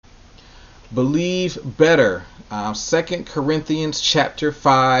Believe better. 2 Corinthians chapter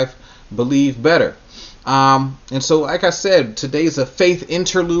 5, believe better. And so, like I said, today's a faith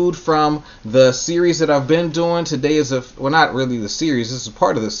interlude from the series that I've been doing. Today is well, not really the series, this is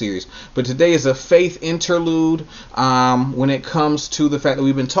part of the series, but today is a faith interlude when it comes to the fact that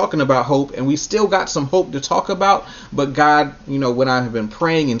we've been talking about hope, and we still got some hope to talk about. But God, when I have been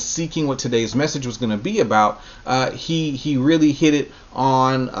praying and seeking what today's message was going to be about, he really hit it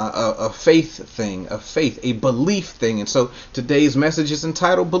on a faith thing, a belief thing. And so today's message is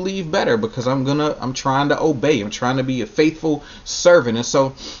entitled Believe Better, because I'm trying to obey. I'm trying to be a faithful servant. And so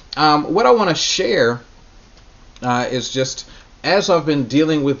what I want to share is just, as I've been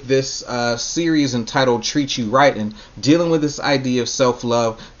dealing with this series entitled Treat You Right, and dealing with this idea of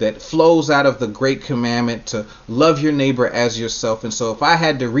self-love that flows out of the great commandment to love your neighbor as yourself. And so if I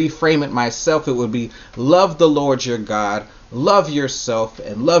had to reframe it myself, it would be love the Lord your God, love yourself,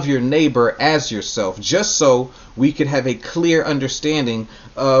 and love your neighbor as yourself, just so we could have a clear understanding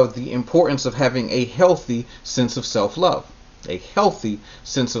of the importance of having a healthy sense of self-love. A healthy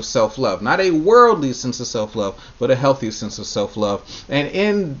sense of self-love, not a worldly sense of self-love, but a healthy sense of self-love. And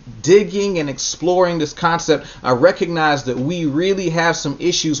in digging and exploring this concept, I recognize that we really have some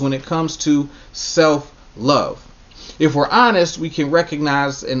issues when it comes to self-love. If we're honest, we can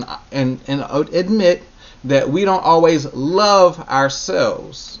recognize and admit that we don't always love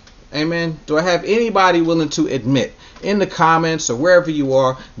ourselves. Amen. Do I have anybody willing to admit in the comments or wherever you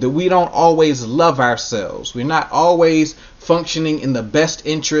are that we don't always love ourselves? We're not always functioning in the best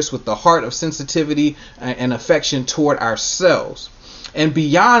interest with the heart of sensitivity and affection toward ourselves. And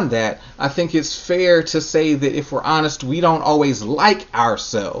beyond that, I think it's fair to say that if we're honest, we don't always like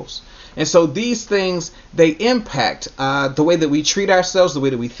ourselves. And so these things, they impact the way that we treat ourselves, the way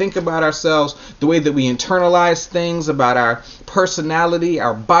that we think about ourselves, the way that we internalize things about our personality,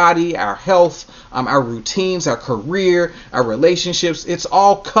 our body, our health, our routines, our career, our relationships. It's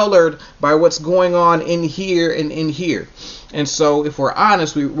all colored by what's going on in here and in here. And so if we're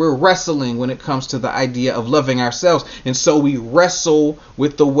honest, we're wrestling when it comes to the idea of loving ourselves. And so we wrestle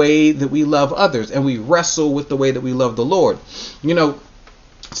with the way that we love others, and we wrestle with the way that we love the Lord.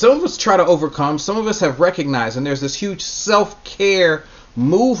 Some of us try to overcome, some of us have recognized, and there's this huge self-care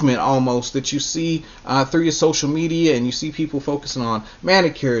movement almost that you see through your social media, and you see people focusing on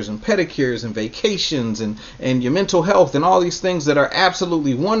manicures and pedicures and vacations and your mental health and all these things that are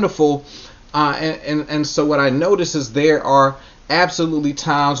absolutely wonderful. And so what I notice is there are absolutely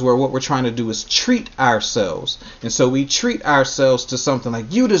times where what we're trying to do is treat ourselves. And so we treat ourselves to something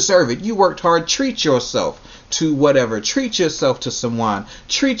like, you deserve it, you worked hard, treat yourself to whatever, treat yourself to some wine,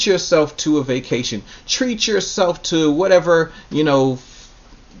 treat yourself to a vacation, treat yourself to whatever,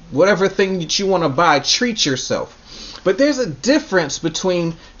 whatever thing that you want to buy, treat yourself. But there's a difference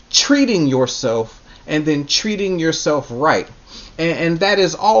between treating yourself and then treating yourself right. And that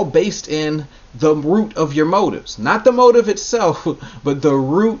is all based in the root of your motives, not the motive itself, but the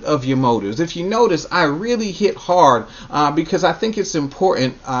root of your motives. If you notice, I really hit hard because I think it's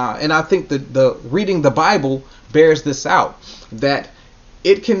important, and I think that the reading the Bible bears this out, that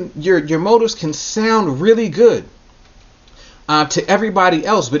it can your motives can sound really good to everybody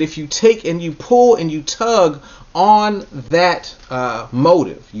else, but if you take and you pull and you tug on that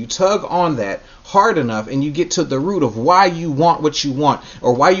motive, you tug on that hard enough, and you get to the root of why you want what you want,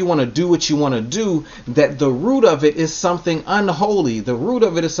 or why you want to do what you want to do, that the root of it is something unholy. The root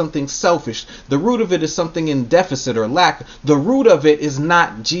of it is something selfish. The root of it is something in deficit or lack. The root of it is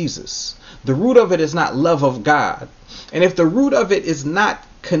not Jesus. The root of it is not love of God. And if the root of it is not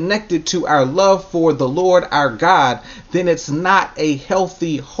connected to our love for the Lord our God, then it's not a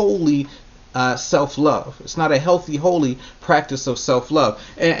healthy, holy self-love. It's not a healthy, holy practice of self-love.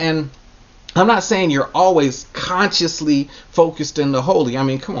 And I'm not saying you're always consciously focused in the holy. I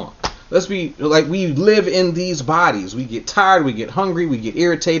mean, come on. Let's be like, we live in these bodies. We get tired, we get hungry, we get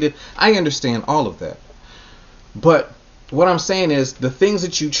irritated. I understand all of that. But what I'm saying is the things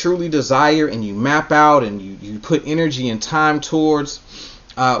that you truly desire and you map out and you put energy and time towards,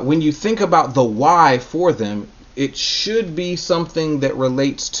 when you think about the why for them, it should be something that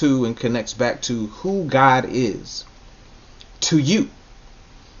relates to and connects back to who God is to you.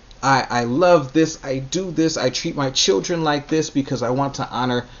 I love this, I do this, I treat my children like this because I want to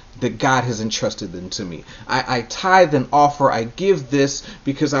honor that God has entrusted them to me. I tithe and offer. I give this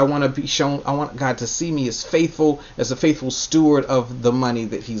because I want to be shown. I want God to see me as faithful, as a faithful steward of the money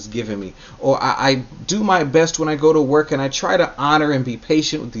that He's given me. Or I do my best when I go to work, and I try to honor and be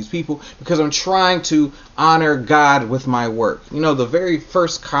patient with these people because I'm trying to honor God with my work. You know, the very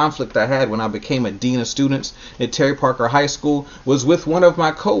first conflict I had when I became a dean of students at Terry Parker High School was with one of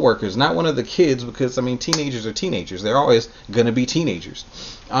my coworkers, not one of the kids, because I mean, teenagers are teenagers. They're always going to be teenagers.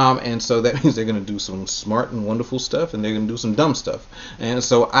 And so that means they're going to do some smart and wonderful stuff, and they're going to do some dumb stuff. And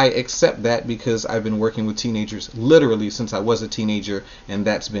so I accept that because I've been working with teenagers literally since I was a teenager, and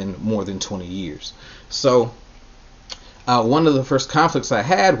that's been more than 20 years. So one of the first conflicts I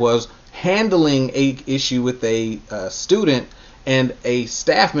had was handling a issue with a student, and a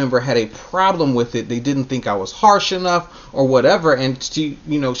staff member had a problem with it. They didn't think I was harsh enough or whatever, and she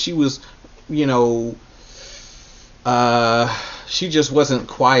was, she just wasn't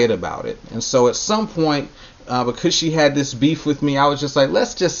quiet about it. And so at some point, because she had this beef with me, I was just like,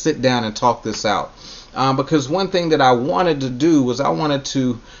 let's just sit down and talk this out. Because one thing that I wanted to do was I wanted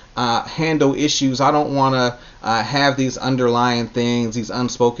to handle issues. I don't want to have these underlying things, these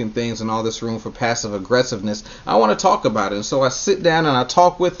unspoken things, and all this room for passive aggressiveness. I want to talk about it. And so I sit down and I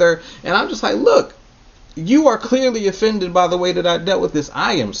talk with her, and I'm just like, look, you are clearly offended by the way that I dealt with this.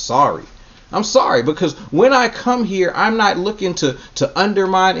 I am sorry. I'm sorry, because when I come here, I'm not looking to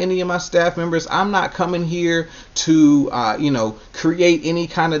undermine any of my staff members. I'm not coming here to, create any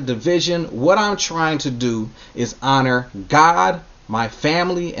kind of division. What I'm trying to do is honor God, my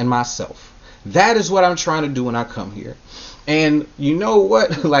family, and myself. That is what I'm trying to do when I come here. And you know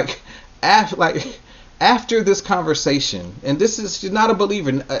what? After this conversation, and this is, she's not a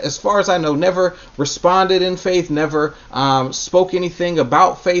believer, as far as I know, never responded in faith, never spoke anything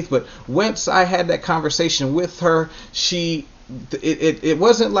about faith. But once I had that conversation with her, it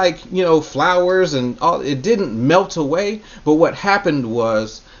wasn't like, flowers and all. It didn't melt away. But what happened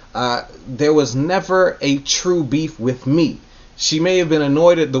was there was never a true beef with me. She may have been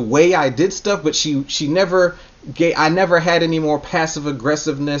annoyed at the way I did stuff, but she never I never had any more passive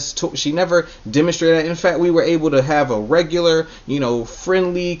aggressiveness. She never demonstrated that. In fact, we were able to have a regular,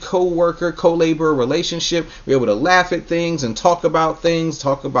 friendly co-worker, co-laborer relationship. We were able to laugh at things and talk about things,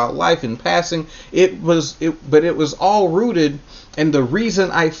 talk about life in passing. But it was all rooted. And the reason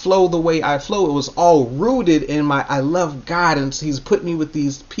I flow the way I flow, it was all rooted in I love God, and He's put me with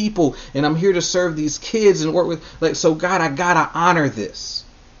these people, and I'm here to serve these kids and work with, so God, I gotta honor this.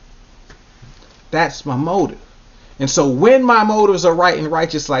 That's my motive. And so when my motives are right and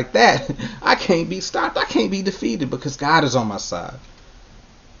righteous like that, I can't be stopped. I can't be defeated because God is on my side.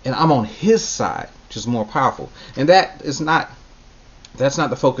 And I'm on His side, which is more powerful. And that's not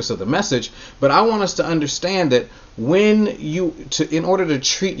the focus of the message, but I want us to understand that in order to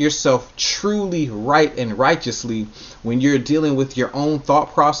treat yourself truly right and righteously, when you're dealing with your own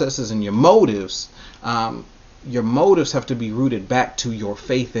thought processes and your motives have to be rooted back to your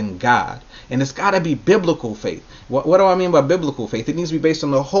faith in God. And it's got to be biblical faith. What do I mean by biblical faith? It needs to be based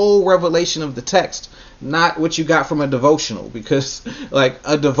on the whole revelation of the text, not what you got from a devotional. Because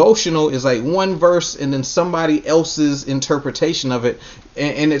a devotional is like one verse and then somebody else's interpretation of it.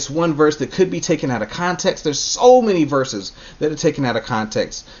 And it's one verse that could be taken out of context. There's so many verses that are taken out of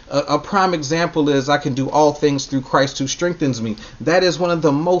context. A prime example is, I can do all things through Christ who strengthens me. That is one of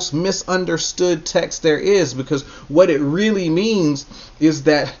the most misunderstood texts there is, because what it really means is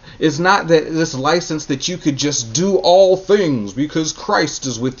that it's not that this license that you could just do all things because Christ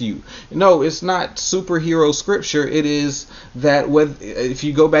is with you. No, it's not superhero scripture. It is that if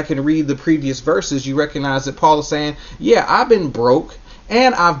you go back and read the previous verses, you recognize that Paul is saying, yeah, I've been broke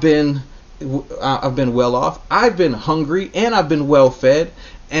and I've been well off. I've been hungry and I've been well fed,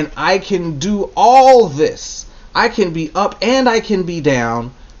 and I can do all this. I can be up and I can be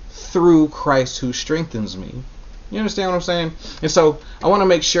down through Christ who strengthens me. You understand what I'm saying? And so I want to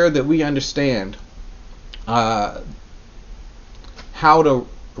make sure that we understand how to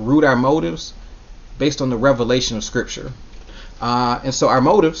root our motives based on the revelation of Scripture. And so our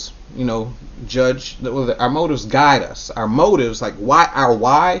motives, our motives guide us. Our motives, like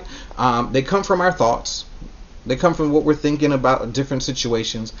why, they come from our thoughts. They come from what we're thinking about different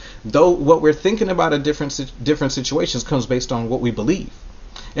situations. Though what we're thinking about different situations comes based on what we believe.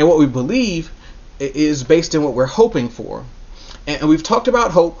 And what we believe is based on what we're hoping for. And we've talked about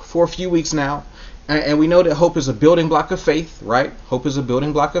hope for a few weeks now. And we know that hope is a building block of faith, right? Hope is a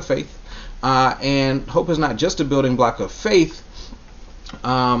building block of faith. And hope is not just a building block of faith.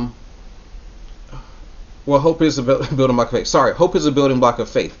 Well, hope is a building block of faith. Sorry, hope is a building block of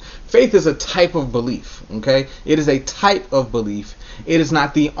faith. Faith is a type of belief, okay? It is a type of belief. It is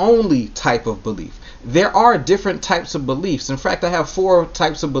not the only type of belief. There are different types of beliefs. In fact, I have 4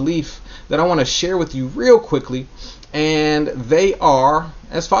 types of belief that I want to share with you real quickly, and they are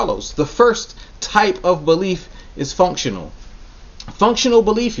as follows. The first type of belief is functional. Functional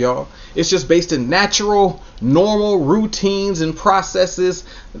belief, y'all, it's just based in natural, normal routines and processes.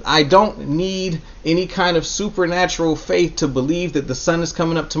 I don't need any kind of supernatural faith to believe that the sun is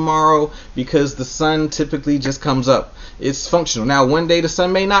coming up tomorrow, because the sun typically just comes up. It's functional. Now, one day the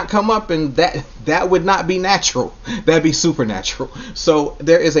sun may not come up, and that would not be natural. That'd be supernatural. So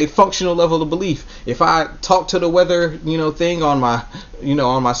there is a functional level of belief. If I talk to the weather, thing on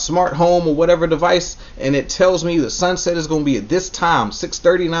my smart home or whatever device, and it tells me the sunset is going to be at this time,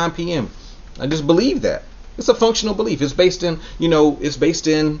 6:39 p.m., I just believe that. It's a functional belief. It's based in, it's based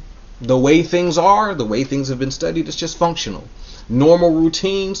in the way things are, the way things have been studied. It's just functional. Normal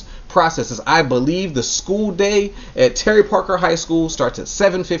routines, processes. I believe the school day at Terry Parker High School starts at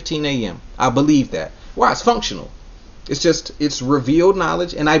 7:15 a.m. I believe that. Why? It's functional. It's revealed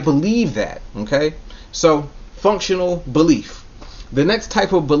knowledge, and I believe that. Okay? So, functional belief. The next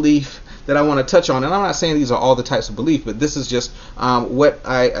type of belief that I want to touch on, and I'm not saying these are all the types of belief, but this is just what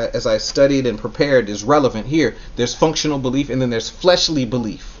as I studied and prepared, is relevant here. There's functional belief, and then there's fleshly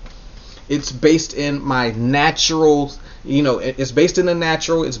belief. It's based in my natural, it's based in the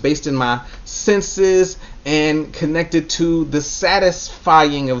natural, it's based in my senses, and connected to the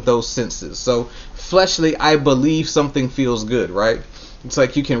satisfying of those senses. So fleshly, I believe something feels good, right? It's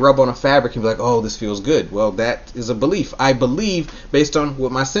like you can rub on a fabric and be like, oh, this feels good. Well, that is a belief. I believe based on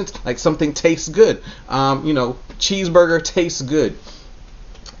what my sense, like something tastes good. Cheeseburger tastes good.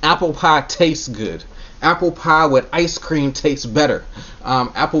 Apple pie tastes good. Apple pie with ice cream tastes better.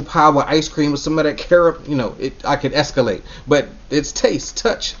 Apple pie with ice cream with some of that caramel, I could escalate. But it's taste,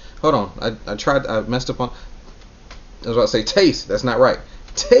 touch. Hold on, I messed up on, I was about to say taste. That's not right.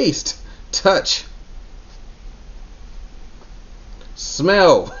 Taste, touch,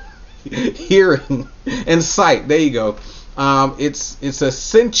 smell, hearing, and sight. There you go. It's a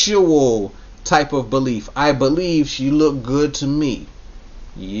sensual type of belief. I believe she looked good to me.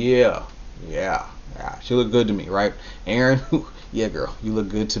 Yeah. She looked good to me, right? Aaron, yeah, girl, you look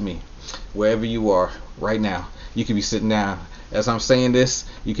good to me. Wherever you are right now, you could be sitting down. As I'm saying this,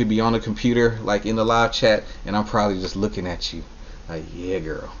 you could be on the computer, like in the live chat, and I'm probably just looking at you. Like, yeah,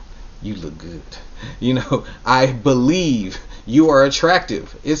 girl, you look good. I believe you are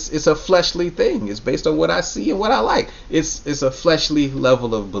attractive. It's a fleshly thing. It's based on what I see and what I like. It's a fleshly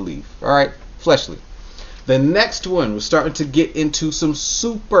level of belief. All right, fleshly. The next one, we're starting to get into some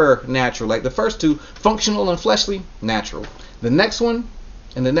supernatural. Like the first two, functional and fleshly, natural. The next one,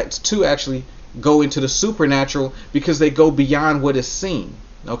 and the next two actually go into the supernatural because they go beyond what is seen.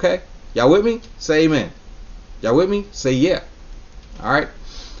 Okay? Y'all with me? Say amen. Y'all with me? Say yeah. All right?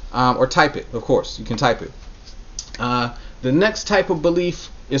 Or type it, of course. You can type it. The next type of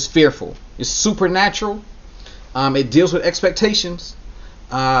belief is fearful. It's supernatural. It deals with expectations.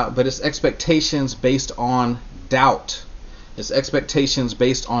 But it's expectations based on doubt. It's expectations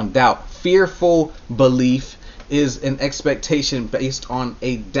based on doubt. Fearful belief is an expectation based on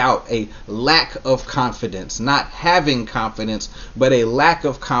a doubt, a lack of confidence, not having confidence, but a lack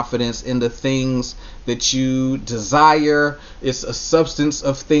of confidence in the things that you desire. It's a substance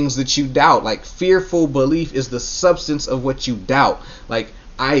of things that you doubt. Like fearful belief is the substance of what you doubt. Like,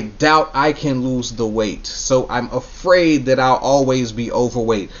 I doubt I can lose the weight, so I'm afraid that I'll always be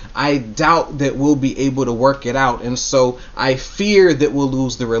overweight. I doubt that we'll be able to work it out, and so I fear that we'll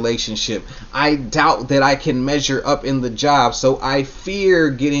lose the relationship. I doubt that I can measure up in the job, so I fear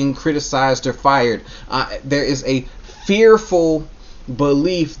getting criticized or fired. There is a fearful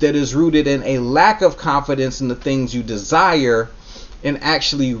belief that is rooted in a lack of confidence in the things you desire, and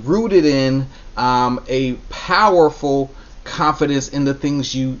actually rooted in a powerful confidence in the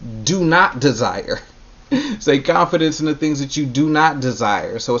things you do not desire. Say confidence in the things that you do not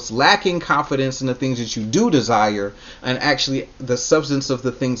desire. So it's lacking confidence in the things that you do desire, and actually the substance of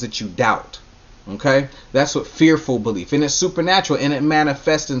the things that you doubt. Okay? That's what fearful belief. And it's supernatural, and it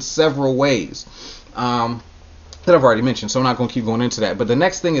manifests in several ways that I've already mentioned, so I'm not going to keep going into that. But the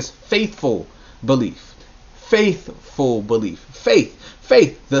next thing is faithful belief. Faithful belief.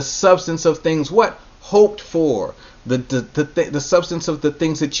 Faith, the substance of things what? Hoped for. The substance of the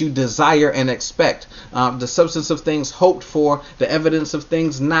things that you desire and expect, the substance of things hoped for, the evidence of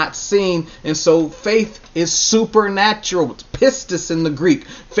things not seen. And so faith is supernatural. It's pistis in the Greek.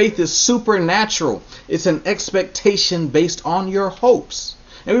 Faith is supernatural. It's an expectation based on your hopes.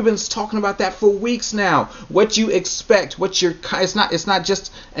 And we've been talking about that for weeks now. What you expect, it's not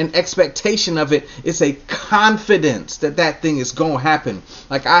just an expectation of it, it's a confidence that that thing is going to happen.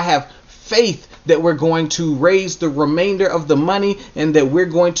 Like, I have faith that we're going to raise the remainder of the money and that we're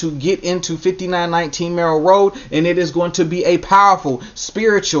going to get into 5919 Merrill Road, and it is going to be a powerful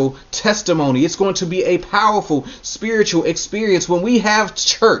spiritual testimony. It's going to be a powerful spiritual experience when we have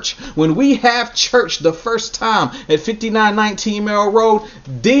church. When we have church the first time at 5919 Merrill Road,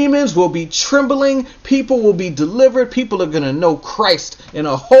 demons will be trembling, people will be delivered, people are going to know Christ in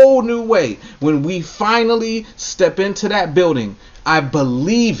a whole new way when we finally step into that building. I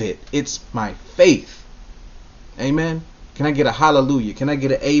believe it. It's my faith. Amen. Can I get a hallelujah? Can I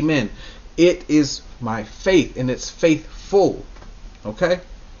get an amen? It is my faith, and it's faithful. Okay?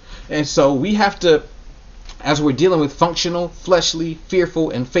 And so we have to, as we're dealing with functional, fleshly, fearful,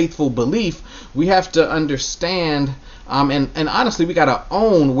 and faithful belief, we have to understand, and honestly, we got to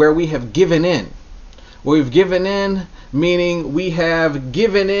own where we have given in. Where we've given in, meaning we have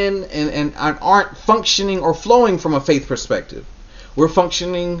given in and aren't functioning or flowing from a faith perspective. We're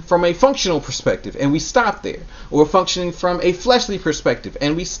functioning from a functional perspective, and we stop there. Or we're functioning from a fleshly perspective,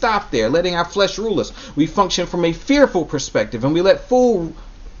 and we stop there, letting our flesh rule us. We function from a fearful perspective, and we let fear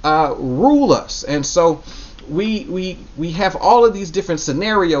rule us. And so we have all of these different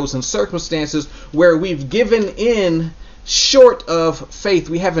scenarios and circumstances where we've given in short of faith.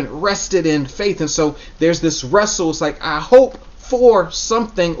 We haven't rested in faith, and so there's this wrestle. It's like, I hope for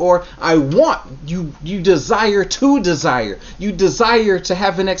something, or I want, you desire to desire, you desire to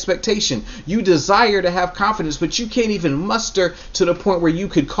have an expectation, you desire to have confidence, but you can't even muster to the point where you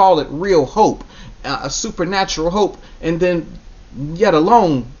could call it real hope, a supernatural hope, and then yet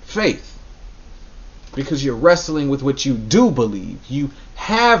alone faith, because you're wrestling with what you do believe. You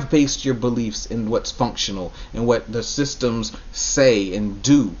have based your beliefs in what's functional and what the systems say and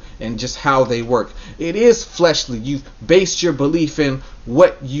do and just how they work. It is fleshly. You've based your belief in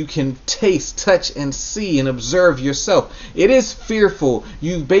what you can taste, touch, and see and observe yourself. It is fearful.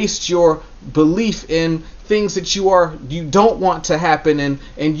 You've based your belief in things that you don't want to happen,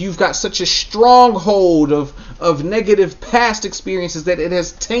 and you've got such a strong hold of negative past experiences that it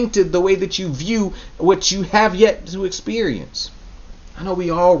has tainted the way that you view what you have yet to experience. I know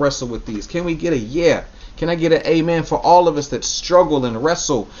we all wrestle with these. Can we get a yeah? Can I get an amen for all of us that struggle and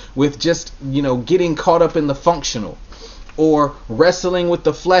wrestle with just, getting caught up in the functional, or wrestling with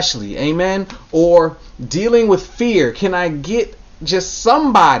the fleshly, amen, or dealing with fear? Can I get just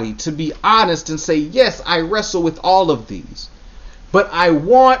somebody to be honest and say, yes, I wrestle with all of these, but I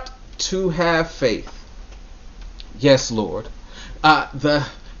want to have faith. Yes, Lord.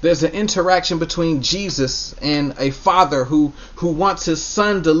 There's an interaction between Jesus and a father who wants his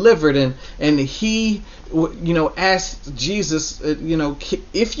son delivered, and he asked Jesus,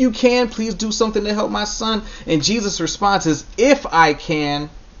 if you can, please do something to help my son. And Jesus' response is, if I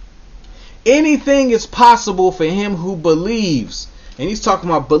can. Anything is possible for him who believes. And he's talking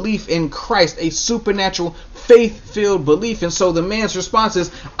about belief in Christ, a supernatural faith-filled belief. And so the man's response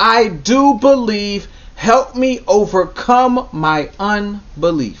is, I do believe. Help me overcome my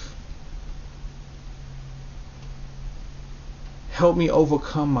unbelief. Help me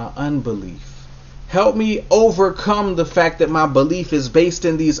overcome my unbelief. Help me overcome the fact that my belief is based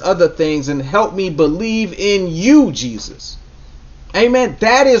in these other things, and help me believe in you, Jesus. Amen.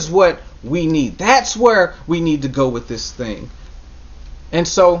 That is what we need. That's where we need to go with this thing. And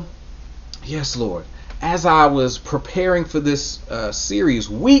so, yes, Lord. As I was preparing for this series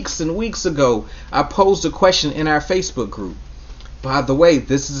weeks and weeks ago, I posed a question in our Facebook group. By the way,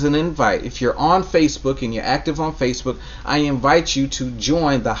 this is an invite. If you're on Facebook and you're active on Facebook, I invite you to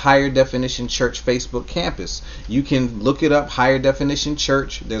join the Higher Definition Church Facebook campus. You can look it up, Higher Definition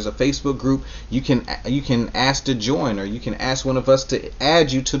Church. There's a Facebook group. You can ask to join, or you can ask one of us to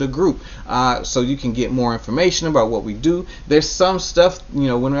add you to the group, so you can get more information about what we do. There's some stuff,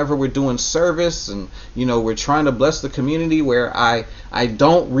 whenever we're doing service and we're trying to bless the community, where I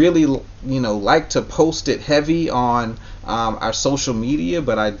don't really like to post it heavy on our social media,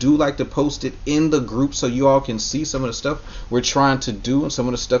 but I do like to post it in the group so you all can see some of the stuff we're trying to do and some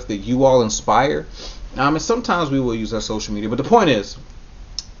of the stuff that you all inspire. And sometimes we will use our social media, but the point is,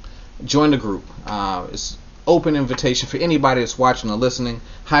 join the group. It's open invitation for anybody that's watching or listening.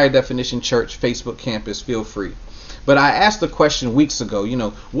 Higher Definition Church Facebook campus, feel free. But I asked the question weeks ago,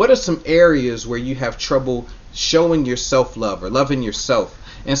 what are some areas where you have trouble showing your self-love or loving yourself?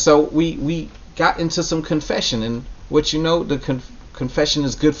 And so we got into some confession, and the confession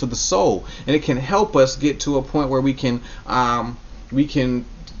is good for the soul, and it can help us get to a point where we can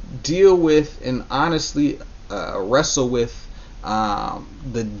deal with and honestly wrestle with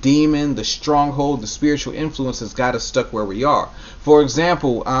the demon, the stronghold, the spiritual influence has got us stuck where we are. For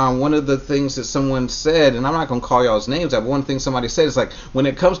example, one of the things that someone said, and I'm not going to call y'all's names out, but one thing somebody said is like, when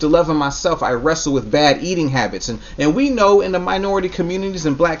it comes to loving myself, I wrestle with bad eating habits. And we know in the minority communities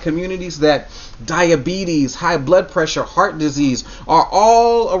and black communities that diabetes, high blood pressure, heart disease are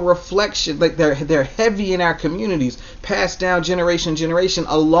all a reflection, like they're heavy in our communities, passed down generation to generation,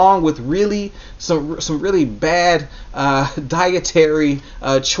 along with really some really bad dietary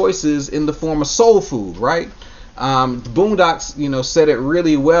choices in the form of soul food, right? The Boondocks, said it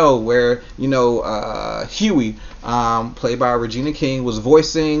really well, where Huey, played by Regina King, was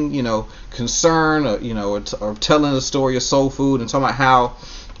voicing concern, or telling the story of soul food and talking about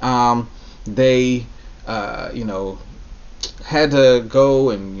how they had to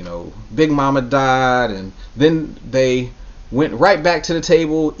go and Big Mama died, and then they went right back to the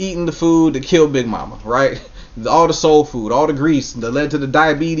table eating the food that killed Big Mama, right? All the soul food, all the grease that led to the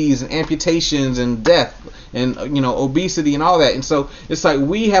diabetes and amputations and death and obesity and all that. And so it's like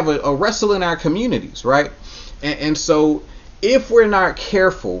we have a wrestle in our communities, right? And so if we're not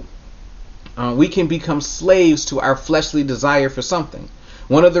careful, we can become slaves to our fleshly desire for something.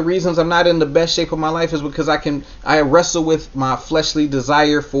 One of the reasons I'm not in the best shape of my life is because I wrestle with my fleshly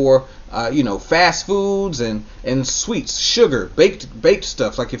desire for fast foods and sweets, sugar, baked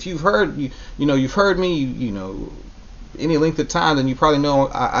stuff. Like if you've heard you've heard me any length of time, then you probably know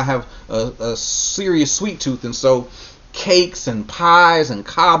I have a serious sweet tooth, and so cakes and pies and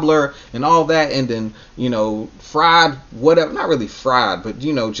cobbler and all that, and then fried, whatever, not really fried, but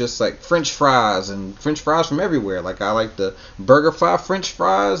just like French fries from everywhere. Like I like the BurgerFi French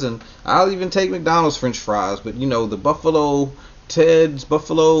fries, and I'll even take McDonald's French fries, but the Buffalo Ted's,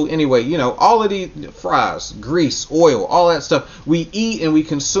 Buffalo, anyway, all of these fries, grease, oil, all that stuff we eat and we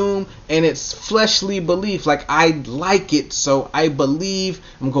consume, and it's fleshly belief. Like I like it, so I believe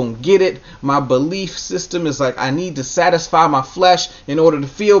I'm gonna get it. My belief system is like I need to satisfy my flesh in order to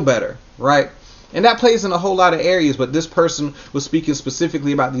feel better, right? And that plays in a whole lot of areas, but this person was speaking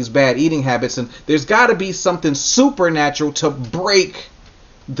specifically about these bad eating habits, and there's got to be something supernatural to break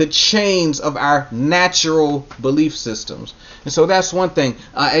the chains of our natural belief systems. And so that's one thing.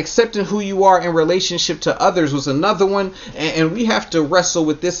 Accepting who you are in relationship to others was another one, and we have to wrestle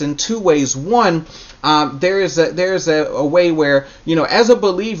with this in two ways. One, there is a way where as a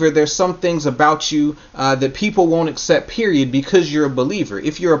believer, there's some things about you that people won't accept, period, because you're a believer.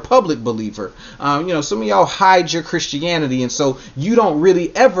 If you're a public believer, some of y'all hide your Christianity, and so you don't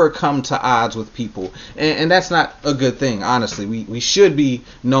really ever come to odds with people, and that's not a good thing. Honestly, we should be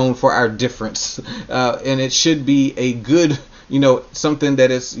known for our difference, and it should be a good something that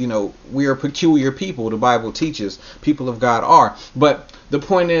is, we are peculiar people. The Bible teaches people of God are. But the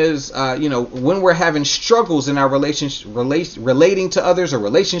point is, when we're having struggles in our relating to others or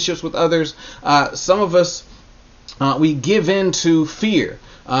relationships with others, some of us, we give in to fear.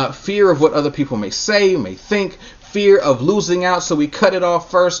 Fear of what other people may say, may think, fear of losing out, so we cut it off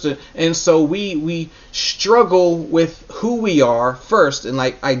first, and so we struggle with who we are first, and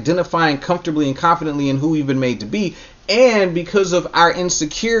like identifying comfortably and confidently in who we've been made to be. And because of our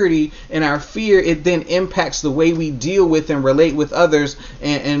insecurity and our fear, it then impacts the way we deal with and relate with others,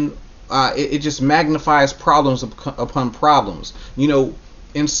 and it just magnifies problems upon problems.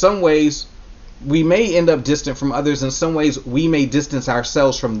 In some ways, we may end up distant from others. In some ways, we may distance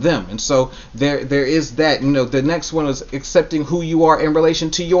ourselves from them. And so there is that. The next one is accepting who you are in relation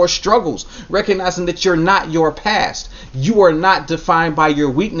to your struggles, recognizing that you're not your past. You are not defined by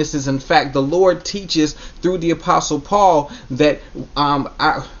your weaknesses. In fact, the Lord teaches through the Apostle Paul that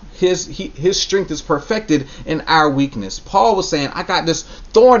his strength is perfected in our weakness. Paul was saying, I got this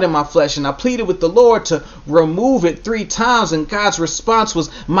thorn in my flesh, and I pleaded with the Lord to remove it 3 times, and God's response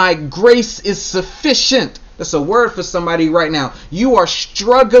was, my grace is sufficient. That's a word for somebody right now. You are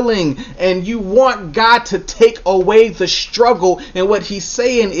struggling and you want God to take away the struggle. And what he's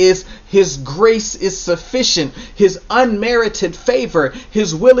saying is his grace is sufficient. His unmerited favor,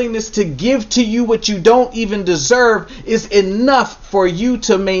 his willingness to give to you what you don't even deserve is enough for you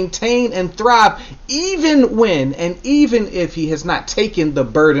to maintain and thrive, even when and even if he has not taken the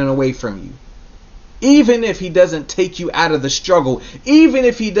burden away from you. Even if he doesn't take you out of the struggle, even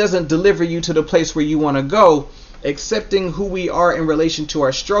if he doesn't deliver you to the place where you want to go, accepting who we are in relation to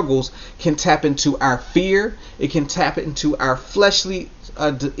our struggles can tap into our fear. It can tap into our fleshly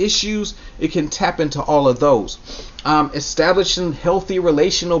issues. It can tap into all of those. Establishing healthy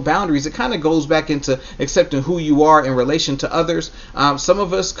relational boundaries. It kind of goes back into accepting who you are in relation to others. Some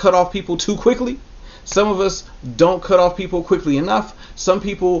of us cut off people too quickly. Some of us don't cut off people quickly enough. Some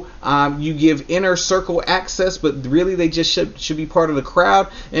people you give inner circle access, but really they just should be part of the crowd.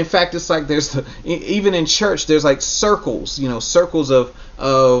 In fact, it's like even in church, there's like circles, circles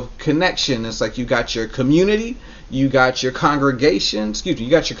of connection. It's like you got your community, you got your congregation, you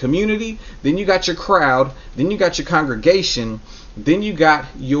got your community, then you got your crowd, then you got your congregation, then you got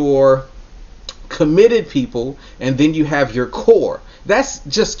your committed people, and then you have your core. That's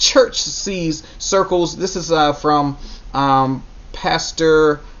just church sees circles. This is from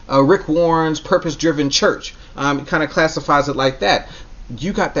Pastor Rick Warren's Purpose Driven Church. It kind of classifies it like that.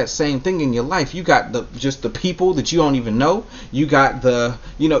 You got that same thing in your life. You got just the people that you don't even know. You got and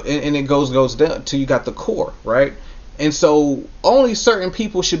it goes down till you got the core, right? And so only certain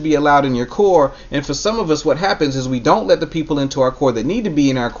people should be allowed in your core. And for some of us, what happens is we don't let the people into our core that need to be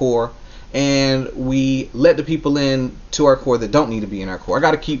in our core, and we let the people in to our core that don't need to be in our core. I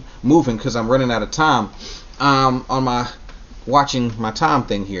got to keep moving because I'm running out of time on my watching my time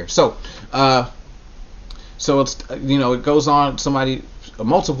thing here. So it's it goes on.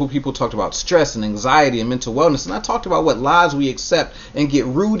 Multiple people talked about stress and anxiety and mental wellness, and I talked about what lies we accept and get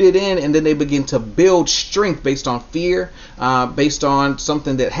rooted in, and then they begin to build strength based on fear, based on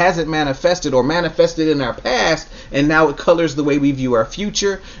something that hasn't manifested or manifested in our past, and now it colors the way we view our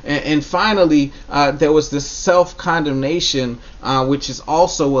future. And finally, there was this self-condemnation, which is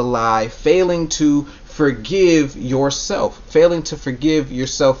also a lie, failing to forgive yourself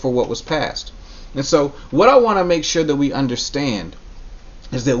for what was past. And so what I want to make sure that we understand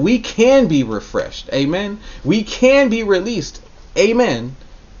is that we can be refreshed, amen. We can be released, amen,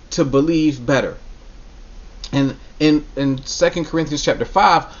 to believe better. And in 2 Corinthians chapter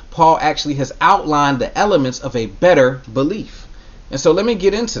 5, Paul actually has outlined the elements of a better belief. And so let me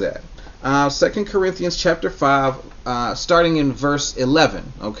get into that. 2 Corinthians chapter 5, starting in verse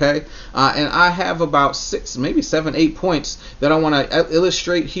 11, okay? And I have about 6, maybe 7, 8 points that I want to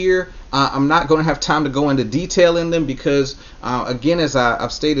illustrate here. I'm not going to have time to go into detail in them because, again, as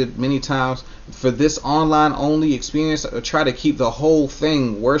I've stated many times, for this online only experience, I try to keep the whole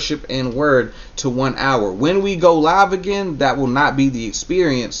thing, worship and word, to 1 hour. When we go live again, that will not be the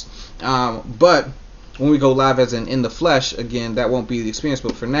experience, but when we go live as in the flesh, again, that won't be the experience.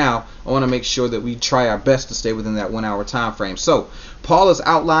 But for now, I want to make sure that we try our best to stay within that 1 hour time frame. So Paul has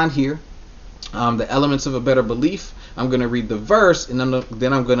outlined here the elements of a better belief. I'm going to read the verse, and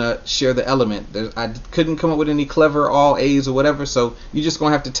then I'm going to share the element. I couldn't come up with any clever all A's or whatever, so you're just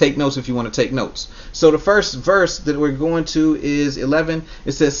going to have to take notes if you want to take notes. So the first verse that we're going to is 11.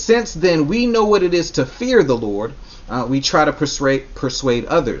 It says, "Since then we know what it is to fear the Lord, we try to persuade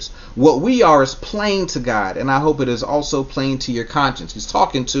others. What we are is plain to God, and I hope it is also plain to your conscience." He's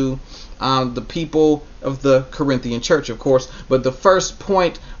talking to the people of the Corinthian church, of course. But the first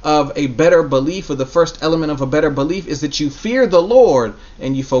point of a better belief, or the first element of a better belief, is that you fear the Lord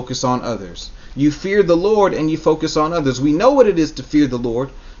and you focus on others. You fear the Lord and you focus on others. We know what it is to fear the Lord.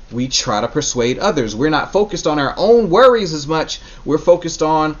 We try to persuade others. We're not focused on our own worries as much. We're focused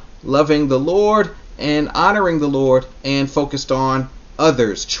on loving the Lord and honoring the Lord, and focused on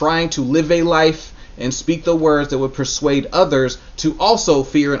others, trying to live a life and speak the words that would persuade others to also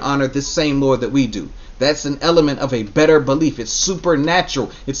fear and honor this same Lord that we do. That's an element of a better belief. It's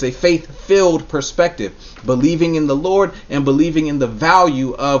supernatural. It's a faith-filled perspective, believing in the Lord and believing in the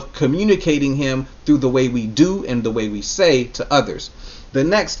value of communicating Him through the way we do and the way we say to others. The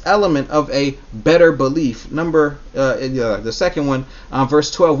next element of a better belief, the second one,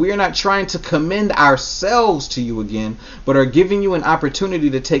 verse 12, "We are not trying to commend ourselves to you again, but are giving you an opportunity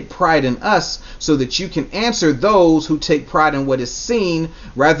to take pride in us so that you can answer those who take pride in what is seen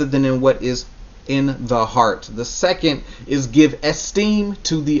rather than in what is in the heart." The second is give esteem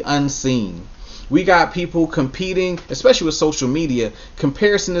to the unseen. We got people competing, especially with social media.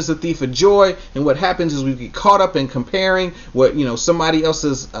 Comparison is a thief of joy, and what happens is we get caught up in comparing what somebody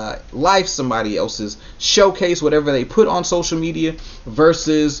else's life, somebody else's showcase, whatever they put on social media,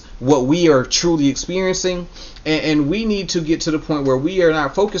 versus what we are truly experiencing. And we need to get to the point where we are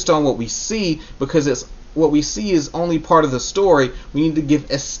not focused on what we see, because what we see is only part of the story. We need to give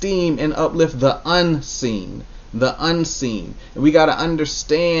esteem and uplift the unseen. The unseen. And we got to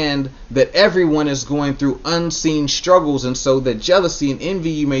understand that everyone is going through unseen struggles, and so the jealousy and envy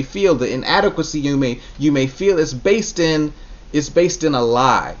you may feel, the inadequacy you may feel, is based in a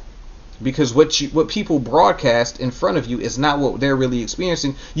lie, because what people broadcast in front of you is not what they're really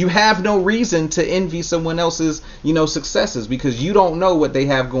experiencing. You have no reason to envy someone else's successes, because you don't know what they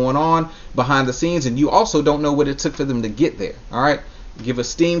have going on behind the scenes, and you also don't know what it took for them to get there. All right. Give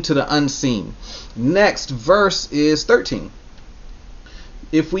esteem to the unseen. Next verse is 13.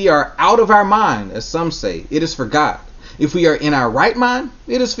 If we are out of our mind, as some say, it is for God. If we are in our right mind,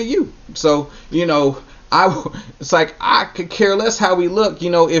 it is for you. So, it's like I could care less how we look.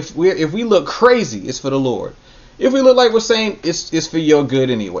 If we look crazy, it's for the Lord. If we look like we're saying, it's for your good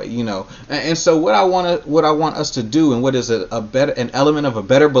anyway. And so what I want us to do, and what is an element of a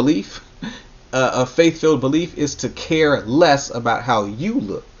better belief, a faith-filled belief, is to care less about how you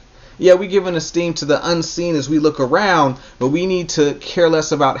look. Yeah, we give an esteem to the unseen as we look around, but we need to care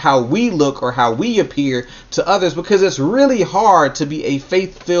less about how we look or how we appear to others, because it's really hard to be a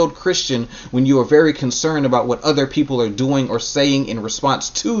faith-filled Christian when you are very concerned about what other people are doing or saying in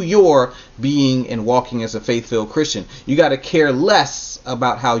response to your being and walking as a faith-filled Christian. You got to care less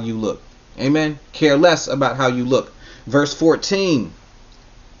about how you look. Amen. Care less about how you look. Verse 14.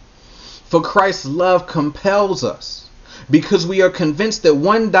 For Christ's love compels us, because we are convinced that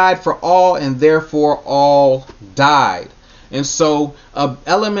one died for all, and therefore all died. And so an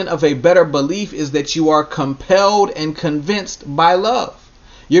element of a better belief is that you are compelled and convinced by love.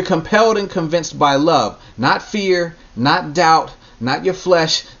 You're compelled and convinced by love, not fear, not doubt, not your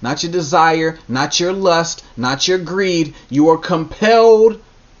flesh, not your desire, not your lust, not your greed. You are compelled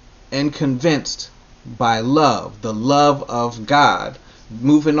and convinced by love, the love of God.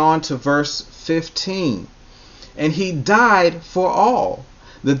 Moving on to verse 15. And he died for all,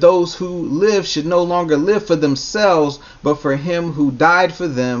 that those who live should no longer live for themselves, but for him who died for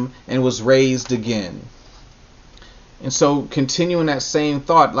them and was raised again. And so, continuing that same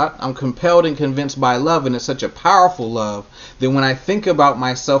thought, I'm compelled and convinced by love, and it's such a powerful love that when I think about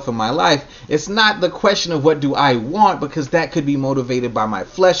myself and my life, it's not the question of what do I want, because that could be motivated by my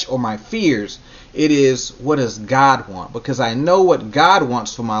flesh or my fears. It is, what does God want? Because I know what God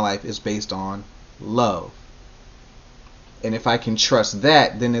wants for my life is based on love. And if I can trust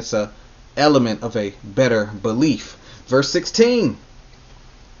that, then it's an element of a better belief. Verse 16.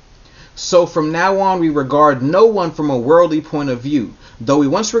 So from now on, we regard no one from a worldly point of view. Though we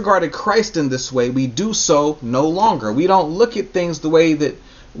once regarded Christ in this way, we do so no longer. We don't look at things the way that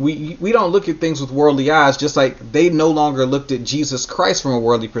we don't look at things with worldly eyes, just like they no longer looked at Jesus Christ from a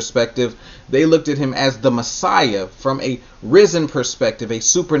worldly perspective. They looked at him as the Messiah from a risen perspective, a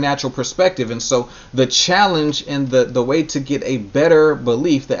supernatural perspective. And so the challenge and the way to get a better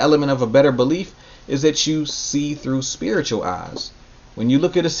belief, the element of a better belief, is that you see through spiritual eyes. When you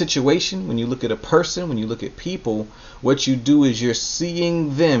look at a situation, when you look at a person, when you look at people, what you do is you're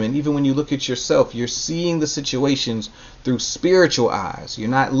seeing them. And even when you look at yourself, you're seeing the situations through spiritual eyes. You're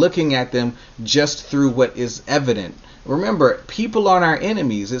not looking at them just through what is evident. Remember, people aren't our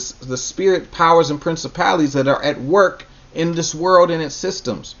enemies. It's the spirit powers and principalities that are at work in this world and its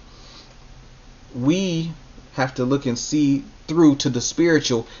systems. We have to look and see through to the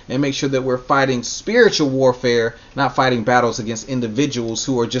spiritual and make sure that we're fighting spiritual warfare, not fighting battles against individuals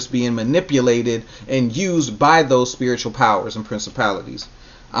who are just being manipulated and used by those spiritual powers and principalities.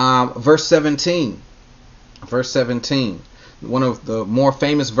 Verse 17. Verse 17. One of the more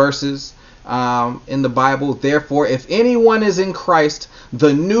famous verses in the Bible. Therefore, if anyone is in Christ,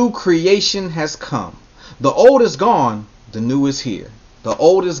 the new creation has come. The old is gone, the new is here. The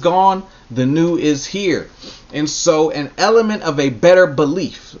old is gone, the new is here. And so an element of a better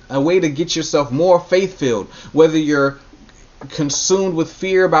belief, a way to get yourself more faith-filled, whether you're consumed with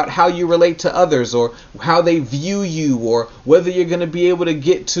fear about how you relate to others or how they view you, or whether you're going to be able to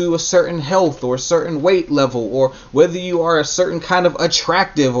get to a certain health or a certain weight level, or whether you are a certain kind of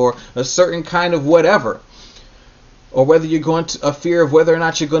attractive or a certain kind of whatever, or whether you're going to a fear of whether or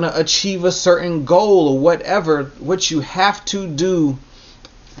not you're going to achieve a certain goal or whatever. What you have to do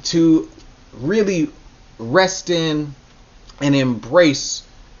to really rest in and embrace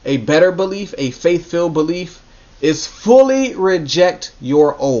a better belief, a faith-filled belief, is fully reject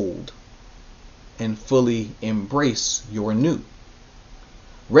your old and fully embrace your new.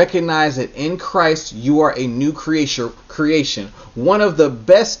 Recognize that in Christ you are a new creation. One of the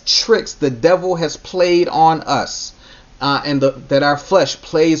best tricks the devil has played on us, that our flesh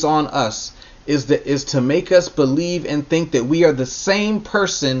plays on us, is to make us believe and think that we are the same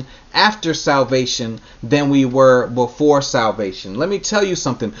person after salvation than we were before salvation. Let me tell you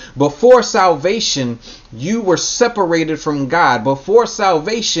something. Before salvation, you were separated from God. Before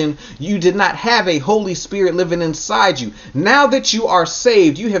salvation, you did not have a Holy Spirit living inside you. Now that you are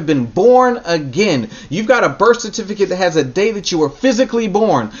saved, you have been born again. You've got a birth certificate that has a day that you were physically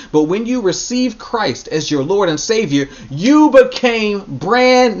born. But when you received Christ as your Lord and Savior, you became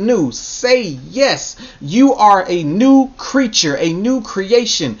brand new. Say yes. You are a new creature, a new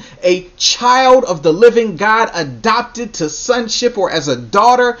creation, a child of the living God, adopted to sonship or as a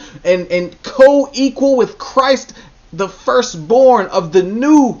daughter, and co-equal with Christ the firstborn of the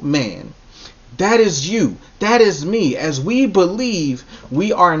new man. That is you. That is me. As we believe,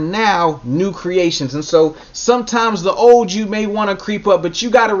 we are now new creations. And so sometimes the old you may want to creep up, but you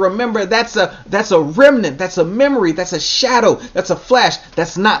got to remember that's a remnant. That's a memory. That's a shadow. That's a flash.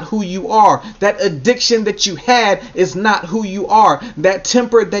 That's not who you are. That addiction that you had is not who you are. That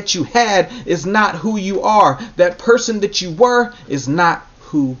temper that you had is not who you are. That person that you were is not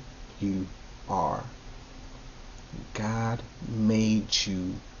who you are. God made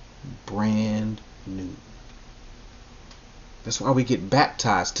you brand new. That's why we get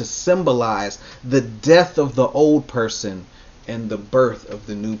baptized, to symbolize the death of the old person and the birth of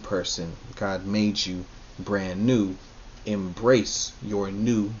the new person. God made you brand new. Embrace your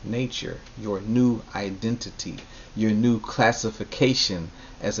new nature, your new identity, your new classification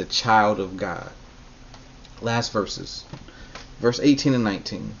as a child of God. Last verses. Verse 18 and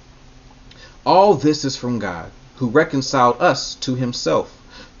 19. All this is from God, who reconciled us to himself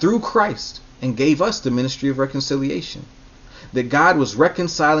through Christ and gave us the ministry of reconciliation. That God was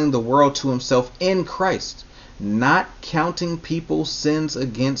reconciling the world to himself in Christ, not counting people's sins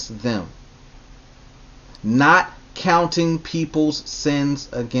against them. Not counting people's sins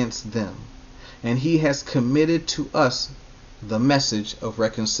against them. And he has committed to us the message of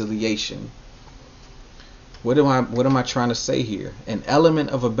reconciliation. What am I trying to say here? An element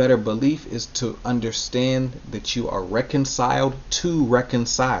of a better belief is to understand that you are reconciled to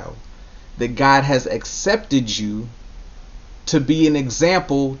reconcile. That God has accepted you to be an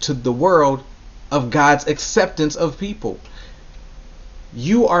example to the world of God's acceptance of people.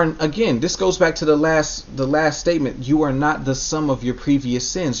 You are, again, this goes back to the last statement. You are not the sum of your previous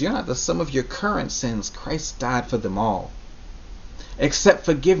sins. You're not the sum of your current sins. Christ died for them all. Accept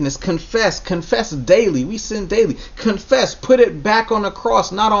forgiveness. Confess daily. We sin daily. Confess. Put it back on the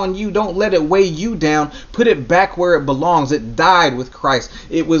cross, not on you. Don't let it weigh you down. Put it back where it belongs. It died with Christ.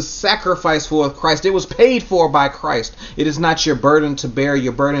 It was sacrificed for Christ. It was paid for by Christ. It is not your burden to bear,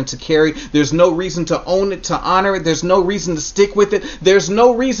 your burden to carry. There's no reason to own it, to honor it. There's no reason to stick with it. There's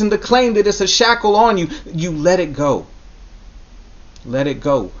no reason to claim that it's a shackle on you. You let it go. Let it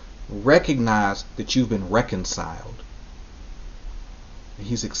go. Recognize that you've been reconciled.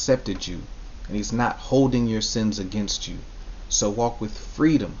 He's accepted you, and he's not holding your sins against you. So walk with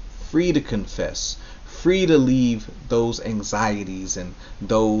freedom, free to confess, free to leave those anxieties and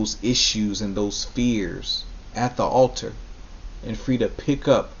those issues and those fears at the altar, and free to pick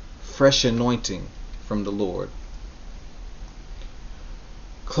up fresh anointing from the Lord.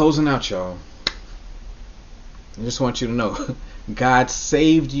 Closing out, y'all. I just want you to know, God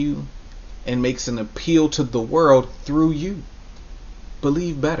saved you and makes an appeal to the world through you.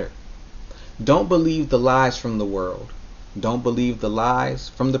 Believe better. Don't believe the lies from the world. Don't believe the lies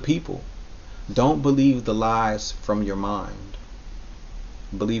from the people. Don't believe the lies from your mind.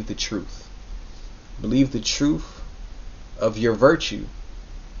 Believe the truth. Believe the truth of your virtue,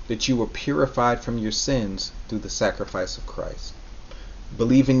 that you were purified from your sins through the sacrifice of Christ.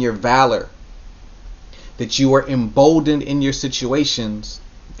 Believe in your valor, that you are emboldened in your situations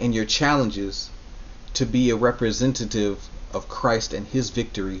and your challenges to be a representative of Christ and his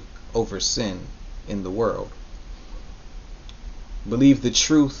victory over sin in the world. Believe the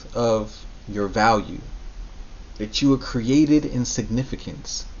truth of your value, that you are created in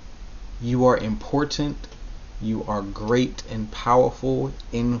significance. You are important. You are great and powerful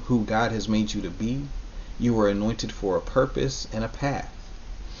in who God has made you to be. You are anointed for a purpose and a path.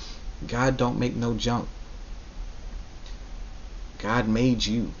 God don't make no junk. God made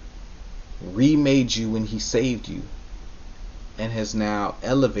you, remade you when he saved you, and has now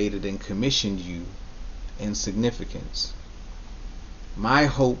elevated and commissioned you in significance. My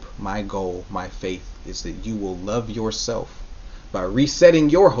hope, my goal, my faith is that you will love yourself by resetting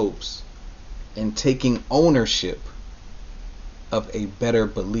your hopes and taking ownership of a better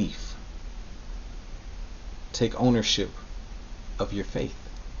belief. Take ownership of your faith.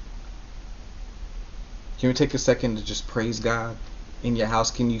 Can we take a second to just praise God in your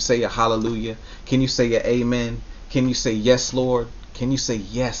house? Can you say a hallelujah? Can you say a amen? Can you say yes, Lord? Can you say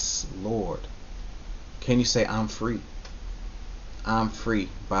yes, Lord? Can you say I'm free? I'm free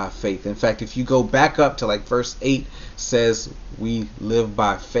by faith. In fact, if you go back up to like verse 8 says we live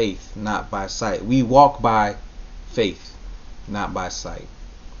by faith, not by sight. We walk by faith, not by sight.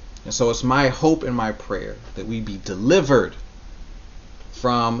 And so it's my hope and my prayer that we be delivered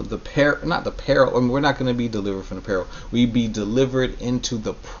from the peril, not the peril. I mean, we're not going to be delivered from the peril. We be delivered into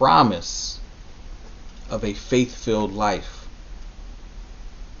the promise of a faith-filled life,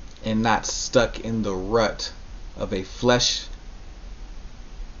 and not stuck in the rut of a flesh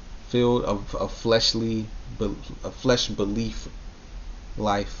filled of a flesh belief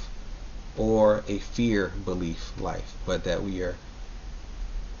life or a fear belief life, but that we are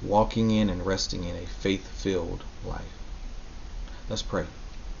walking in and resting in a faith-filled life. Let's pray.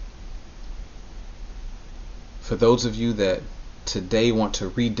 For those of you that today want to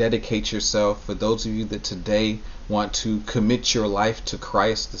rededicate yourself, for those of you that today want to commit your life to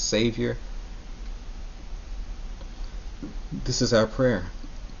Christ the Savior, this is our prayer.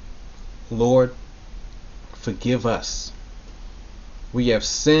 Lord, forgive us. We have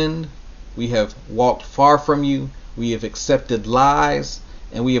sinned, we have walked far from you, we have accepted lies,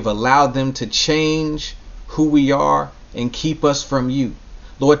 and we have allowed them to change who we are and keep us from you.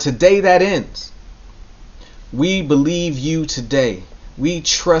 Lord, today that ends. We believe you today. We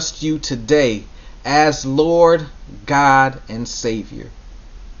trust you today as Lord, God, and Savior.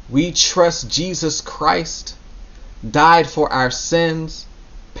 We trust Jesus Christ died for our sins,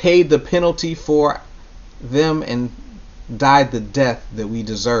 paid the penalty for them, and died the death that we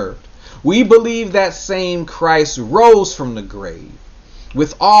deserved. We believe that same Christ rose from the grave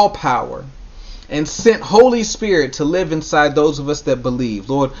with all power and sent Holy Spirit to live inside those of us that believe.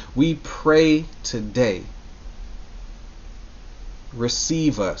 Lord, we pray today,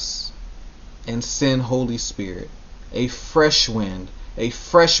 receive us and send Holy Spirit, a fresh wind, a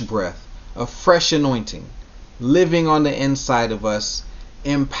fresh breath, a fresh anointing, living on the inside of us,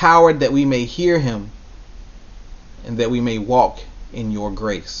 empowered that we may hear him and that we may walk in your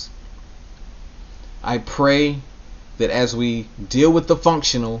grace. I pray that as we deal with the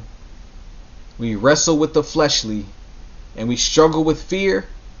functional, we wrestle with the fleshly, and we struggle with fear,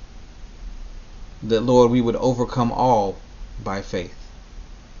 that, Lord, we would overcome all by faith.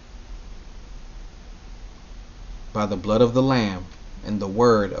 By the blood of the Lamb and the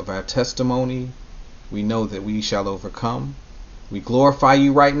word of our testimony, we know that we shall overcome. We glorify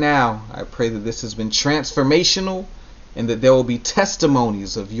you right now. I pray that this has been transformational and that there will be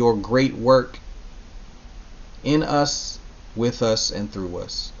testimonies of your great work in us, with us, and through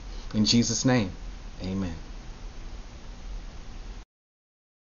us. In Jesus' name, amen.